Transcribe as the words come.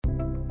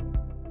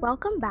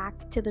Welcome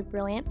back to the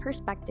Brilliant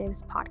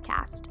Perspectives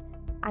podcast.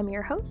 I'm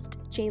your host,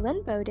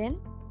 Jalen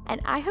Bowden, and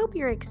I hope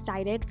you're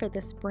excited for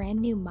this brand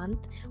new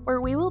month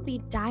where we will be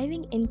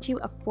diving into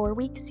a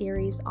 4-week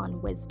series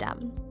on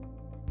wisdom.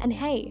 And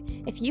hey,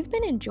 if you've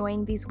been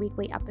enjoying these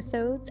weekly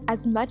episodes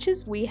as much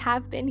as we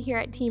have been here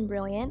at Team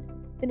Brilliant,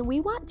 then we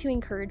want to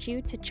encourage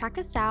you to check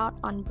us out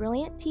on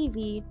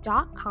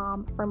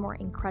brillianttv.com for more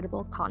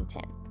incredible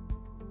content.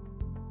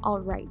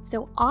 Alright,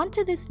 so on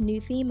to this new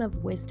theme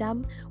of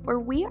wisdom, where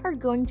we are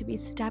going to be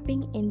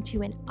stepping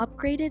into an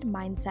upgraded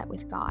mindset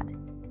with God.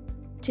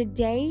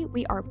 Today,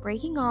 we are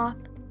breaking off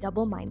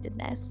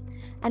double-mindedness,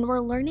 and we're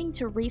learning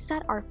to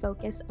reset our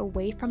focus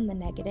away from the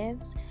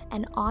negatives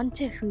and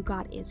onto who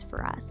God is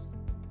for us.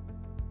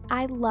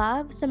 I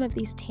love some of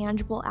these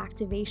tangible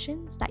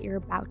activations that you're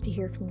about to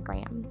hear from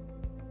Graham.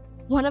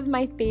 One of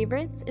my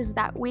favorites is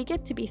that we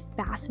get to be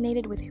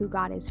fascinated with who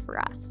God is for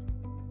us.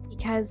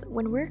 Because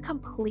when we're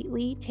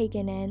completely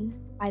taken in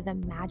by the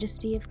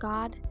majesty of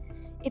God,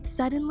 it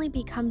suddenly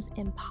becomes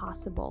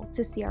impossible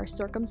to see our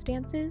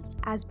circumstances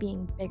as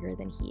being bigger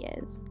than He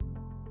is.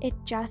 It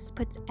just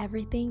puts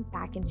everything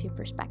back into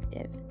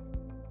perspective.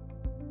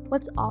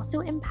 What's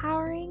also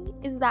empowering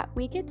is that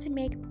we get to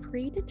make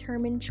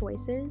predetermined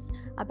choices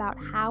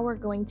about how we're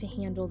going to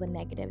handle the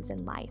negatives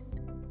in life.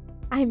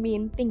 I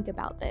mean, think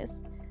about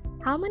this.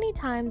 How many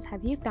times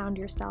have you found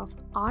yourself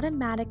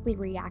automatically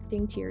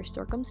reacting to your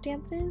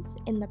circumstances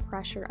in the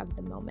pressure of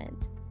the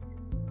moment?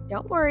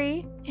 Don't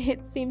worry,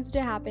 it seems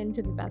to happen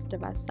to the best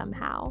of us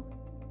somehow.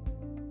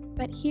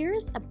 But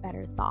here's a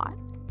better thought.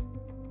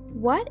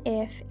 What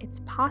if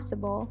it's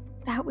possible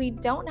that we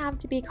don't have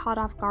to be caught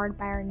off guard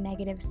by our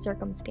negative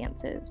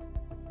circumstances?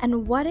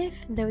 And what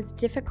if those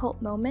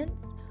difficult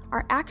moments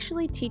are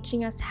actually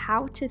teaching us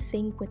how to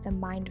think with the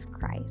mind of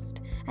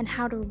Christ and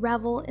how to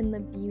revel in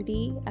the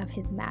beauty of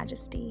His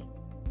majesty?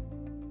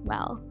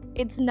 Well,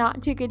 it's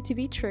not too good to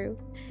be true,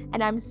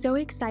 and I'm so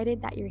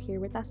excited that you're here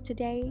with us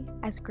today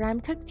as Graham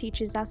Cooke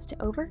teaches us to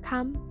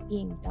overcome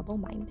being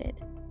double-minded.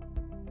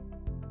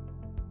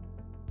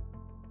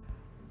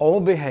 All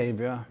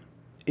behavior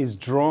is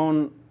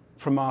drawn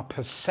from our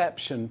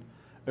perception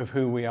of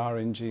who we are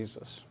in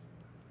Jesus.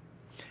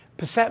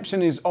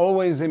 Perception is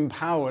always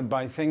empowered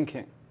by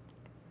thinking.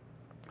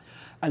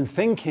 And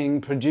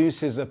thinking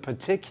produces a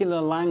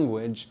particular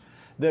language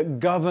that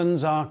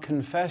governs our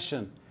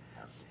confession.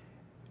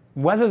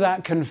 Whether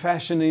that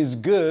confession is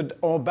good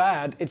or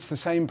bad, it's the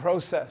same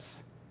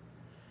process.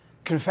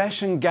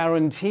 Confession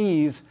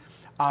guarantees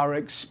our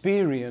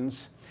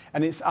experience,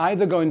 and it's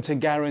either going to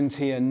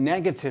guarantee a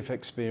negative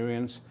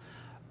experience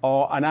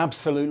or an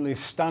absolutely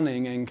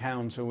stunning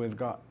encounter with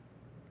God.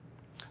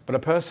 But a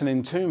person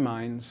in two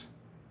minds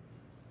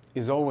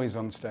is always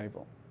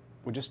unstable.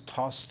 We're just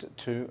tossed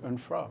to and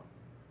fro.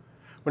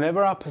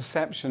 Whenever our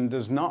perception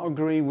does not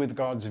agree with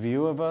God's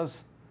view of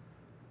us,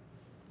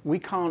 we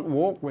can't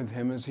walk with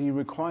Him as He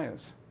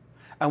requires.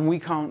 And we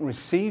can't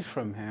receive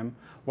from Him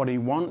what He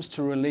wants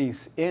to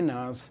release in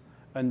us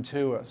and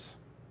to us.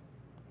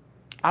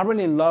 I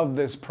really love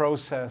this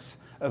process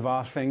of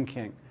our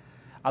thinking.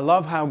 I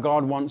love how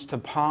God wants to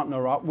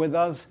partner up with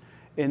us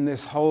in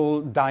this whole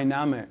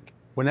dynamic.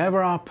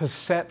 Whenever our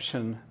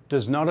perception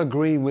does not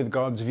agree with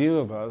God's view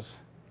of us,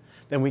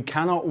 then we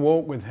cannot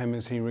walk with Him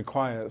as He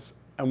requires.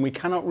 And we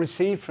cannot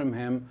receive from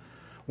Him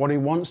what He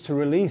wants to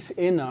release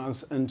in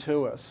us and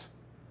to us.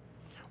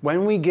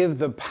 When we give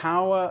the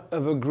power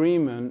of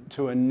agreement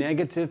to a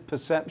negative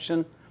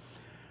perception,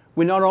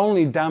 we not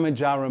only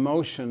damage our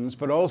emotions,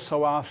 but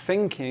also our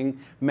thinking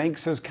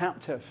makes us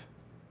captive.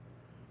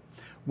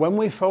 When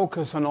we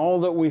focus on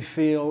all that we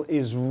feel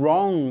is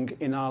wrong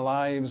in our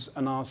lives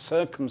and our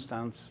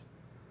circumstance,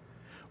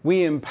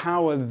 we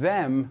empower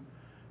them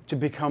to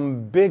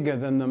become bigger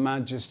than the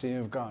majesty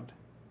of God.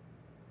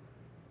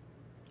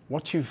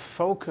 What you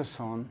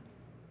focus on,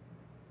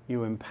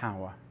 you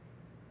empower.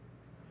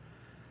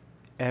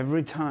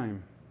 Every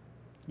time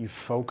you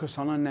focus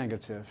on a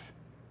negative,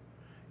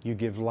 you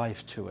give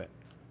life to it.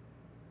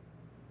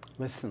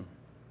 Listen,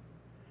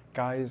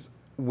 guys,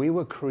 we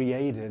were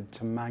created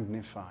to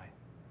magnify.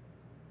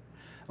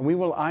 And we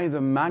will either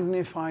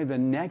magnify the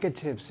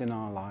negatives in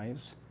our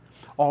lives,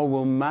 or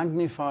we'll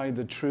magnify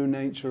the true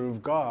nature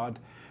of God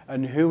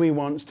and who He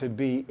wants to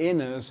be in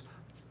us,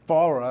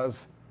 for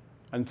us,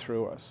 and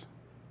through us.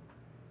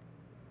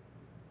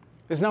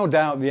 There's no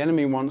doubt the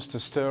enemy wants to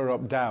stir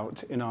up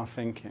doubt in our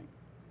thinking.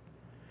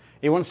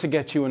 He wants to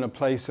get you in a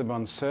place of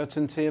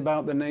uncertainty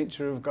about the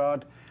nature of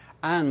God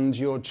and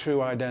your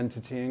true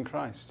identity in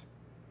Christ.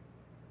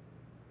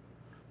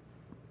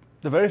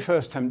 The very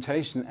first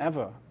temptation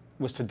ever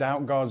was to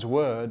doubt God's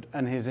word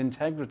and His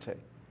integrity.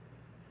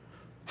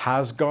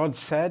 Has God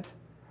said?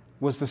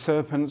 Was the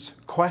serpent's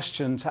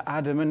question to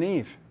Adam and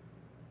Eve.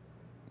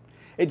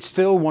 It's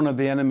still one of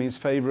the enemy's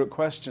favorite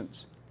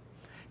questions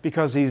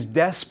because he's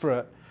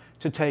desperate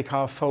to take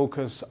our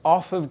focus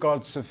off of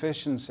God's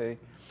sufficiency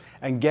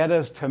and get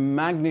us to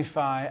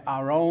magnify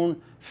our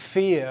own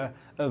fear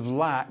of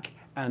lack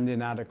and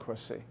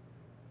inadequacy.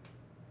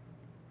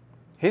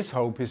 His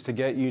hope is to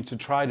get you to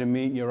try to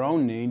meet your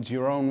own needs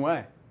your own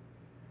way,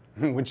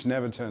 which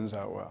never turns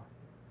out well.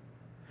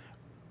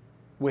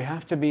 We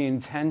have to be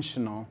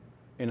intentional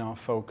in our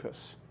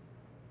focus.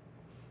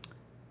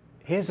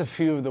 Here's a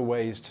few of the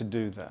ways to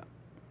do that.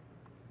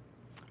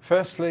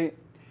 Firstly,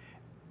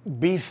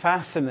 be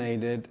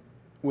fascinated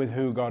with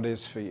who God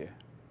is for you.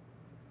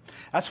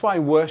 That's why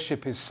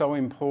worship is so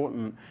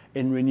important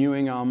in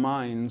renewing our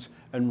minds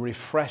and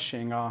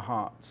refreshing our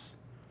hearts.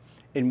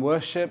 In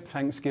worship,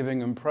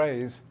 thanksgiving, and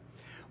praise,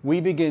 we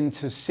begin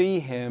to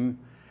see Him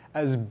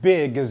as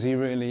big as He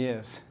really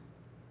is.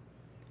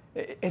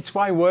 It's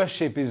why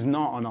worship is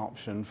not an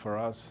option for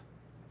us.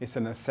 It's a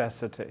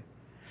necessity.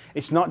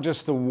 It's not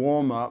just the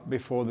warm-up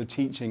before the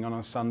teaching on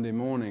a Sunday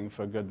morning,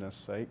 for goodness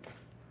sake.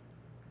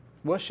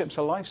 Worship's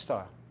a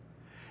lifestyle.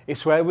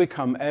 It's where we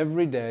come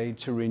every day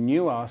to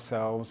renew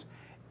ourselves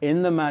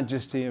in the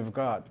majesty of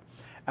God.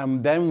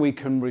 And then we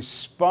can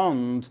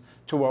respond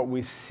to what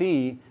we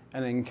see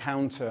and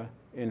encounter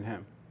in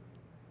Him.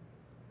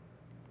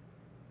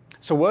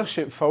 So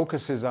worship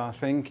focuses our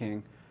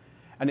thinking,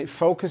 and it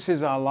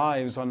focuses our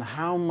lives on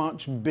how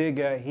much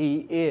bigger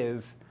He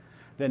is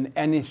than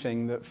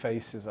anything that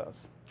faces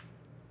us.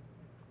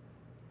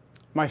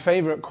 My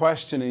favorite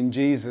question in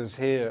Jesus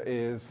here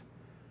is,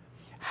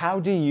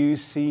 how do you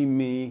see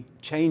me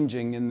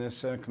changing in this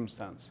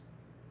circumstance?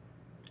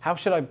 How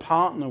should I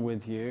partner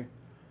with you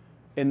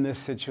in this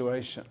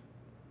situation?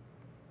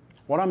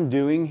 What I'm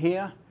doing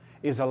here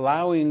is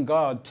allowing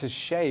God to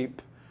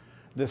shape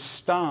the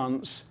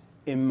stance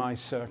in my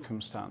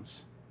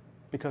circumstance,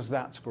 because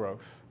that's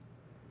growth.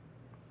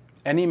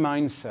 Any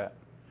mindset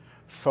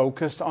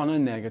focused on a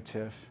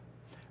negative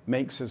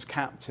makes us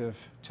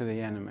captive to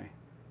the enemy.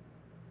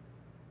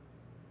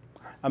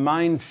 A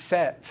mind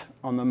set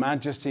on the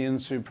majesty and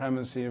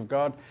supremacy of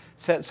God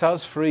sets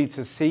us free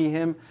to see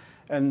Him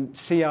and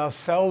see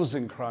ourselves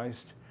in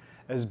Christ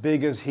as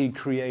big as He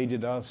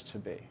created us to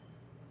be.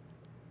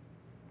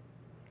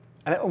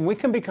 And we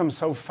can become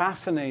so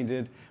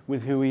fascinated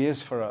with who He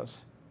is for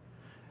us,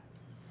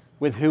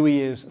 with who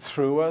He is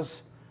through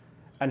us,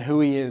 and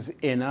who He is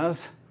in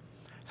us,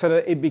 so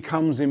that it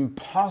becomes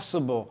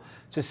impossible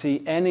to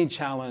see any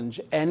challenge,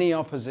 any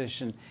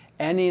opposition,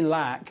 any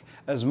lack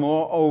as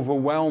more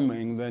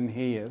overwhelming than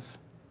He is.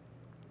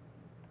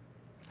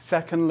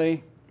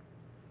 Secondly,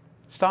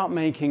 start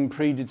making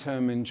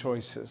predetermined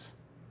choices.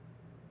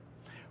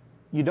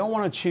 You don't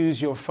want to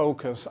choose your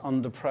focus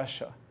under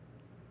pressure.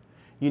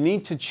 You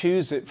need to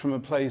choose it from a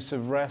place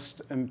of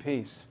rest and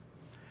peace,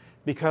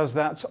 because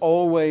that's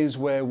always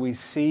where we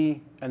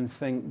see and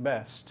think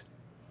best.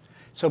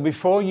 So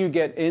before you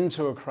get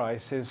into a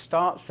crisis,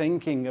 start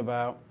thinking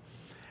about,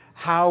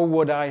 how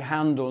would I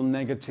handle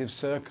negative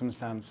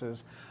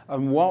circumstances,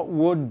 and what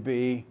would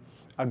be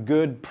a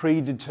good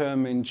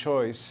predetermined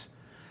choice?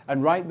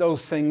 And write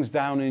those things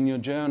down in your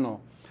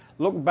journal.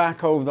 Look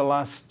back over the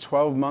last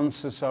 12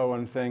 months or so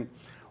and think,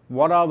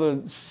 what are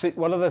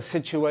the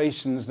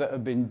situations that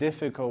have been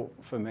difficult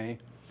for me,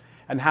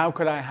 and how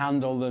could I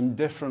handle them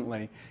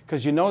differently?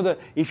 Because you know that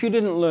if you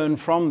didn't learn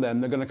from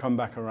them, they're going to come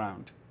back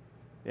around.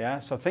 Yeah,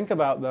 so think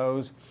about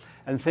those,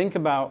 and think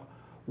about,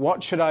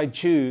 what should I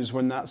choose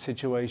when that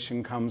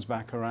situation comes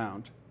back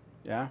around?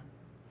 Yeah?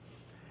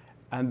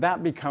 And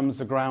that becomes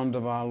the ground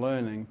of our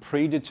learning.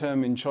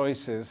 Predetermined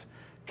choices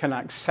can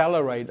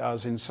accelerate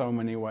us in so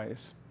many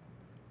ways.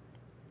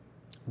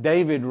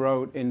 David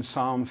wrote in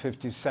Psalm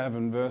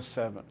 57, verse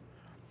 7,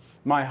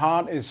 "My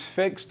heart is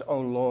fixed, O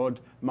Lord,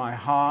 my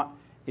heart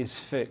is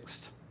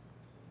fixed."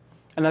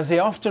 And as he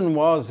often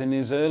was in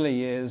his early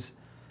years,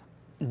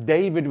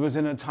 David was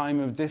in a time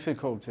of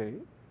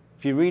difficulty.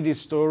 If you read his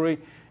story,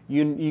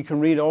 you can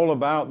read all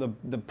about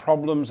the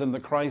problems and the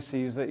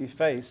crises that he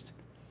faced,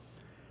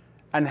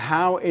 and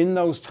how in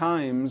those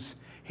times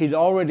he'd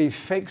already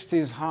fixed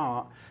his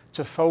heart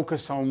to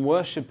focus on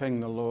worshiping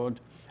the Lord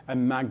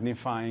and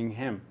magnifying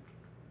Him.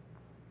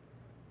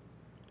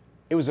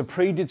 It was a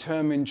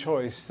predetermined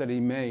choice that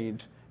he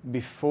made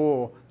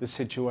before the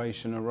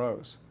situation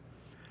arose.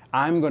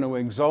 I'm going to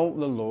exalt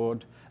the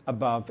Lord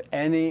above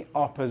any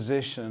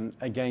opposition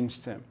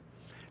against Him.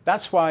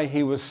 That's why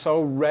he was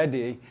so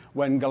ready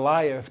when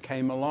Goliath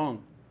came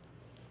along.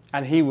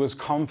 And he was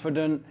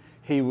confident,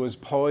 he was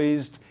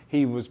poised,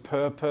 he was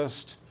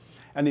purposed,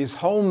 and his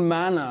whole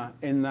manner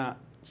in that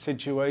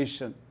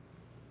situation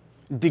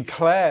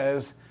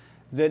declares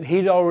that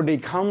he'd already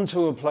come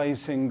to a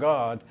place in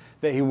God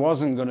that he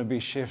wasn't going to be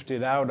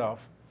shifted out of.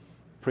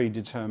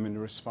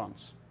 Predetermined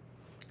response.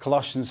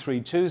 Colossians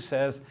 3:2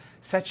 says,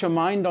 "Set your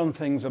mind on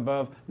things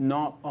above,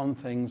 not on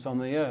things on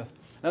the earth."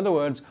 In other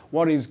words,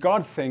 what is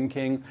God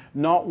thinking,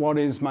 not what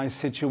is my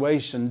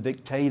situation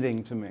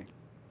dictating to me.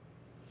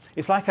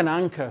 It's like an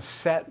anchor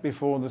set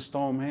before the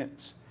storm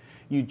hits.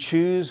 You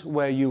choose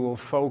where you will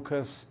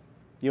focus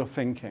your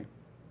thinking.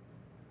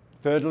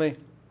 Thirdly,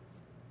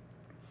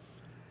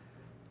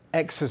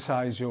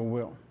 exercise your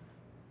will.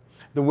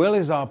 The will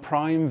is our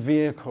prime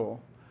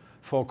vehicle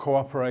for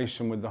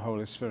cooperation with the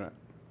Holy Spirit.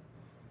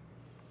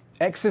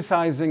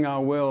 Exercising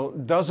our will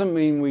doesn't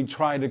mean we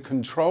try to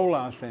control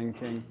our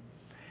thinking.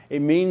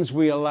 It means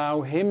we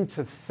allow Him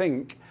to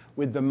think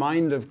with the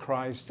mind of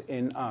Christ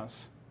in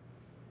us.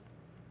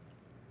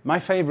 My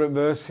favorite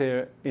verse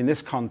here in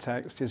this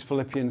context is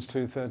Philippians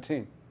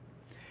 2:13.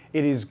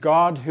 It is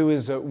God who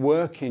is at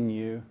work in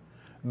you,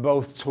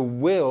 both to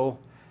will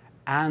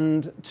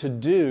and to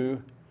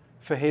do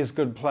for His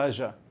good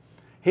pleasure.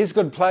 His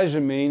good pleasure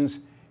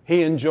means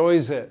He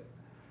enjoys it.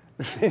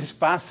 This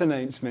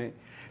fascinates me,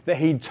 that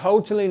He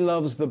totally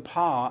loves the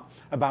part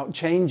about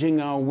changing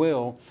our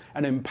will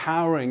and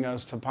empowering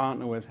us to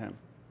partner with Him.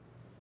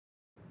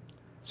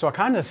 So I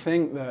kind of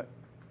think that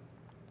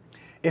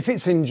if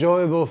it's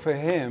enjoyable for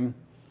Him,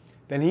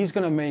 then He's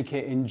going to make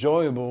it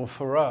enjoyable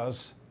for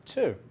us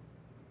too.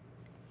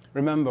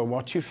 Remember,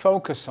 what you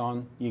focus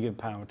on, you give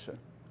power to.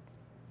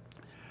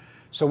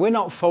 So we're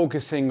not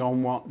focusing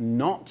on what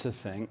not to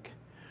think.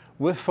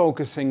 We're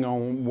focusing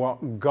on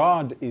what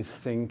God is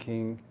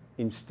thinking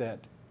instead.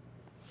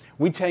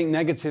 We take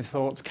negative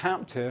thoughts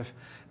captive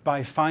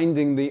by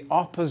finding the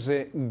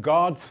opposite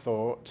God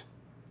thought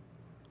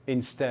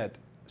instead.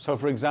 So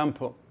for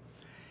example,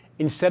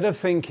 instead of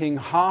thinking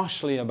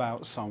harshly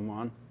about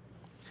someone,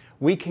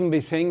 we can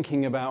be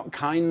thinking about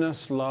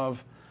kindness,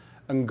 love,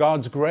 and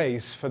God's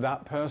grace for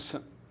that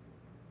person.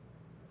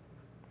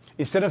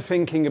 Instead of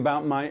thinking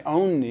about my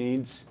own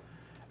needs,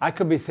 I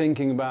could be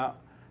thinking about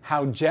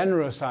how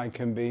generous I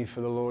can be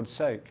for the Lord's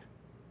sake.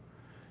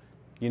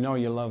 You know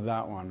you love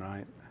that one,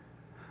 right?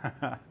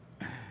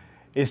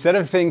 Instead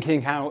of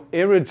thinking how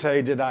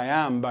irritated I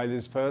am by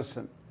this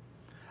person,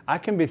 I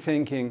can be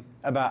thinking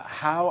about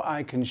how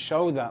I can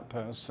show that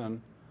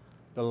person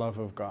the love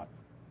of God.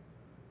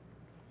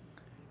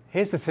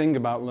 Here's the thing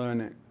about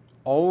learning.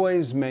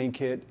 Always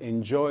make it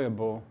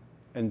enjoyable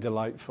and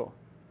delightful,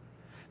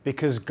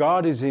 because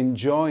God is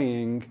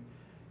enjoying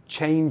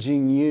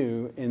changing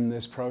you in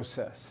this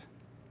process.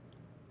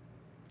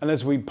 And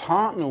as we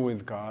partner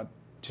with God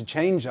to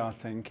change our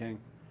thinking,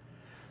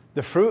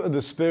 the fruit of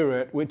the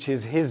Spirit, which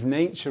is His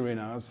nature in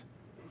us,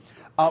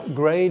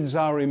 upgrades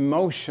our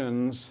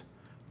emotions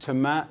to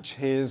match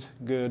His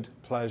good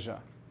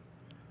pleasure.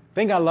 The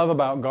thing I love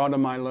about God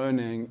and my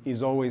learning,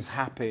 He's always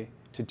happy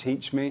to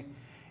teach me.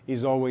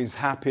 He's always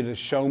happy to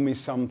show me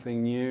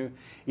something new.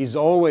 He's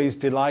always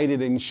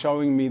delighted in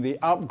showing me the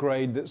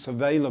upgrade that's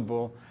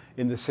available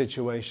in the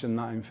situation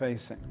that I'm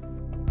facing.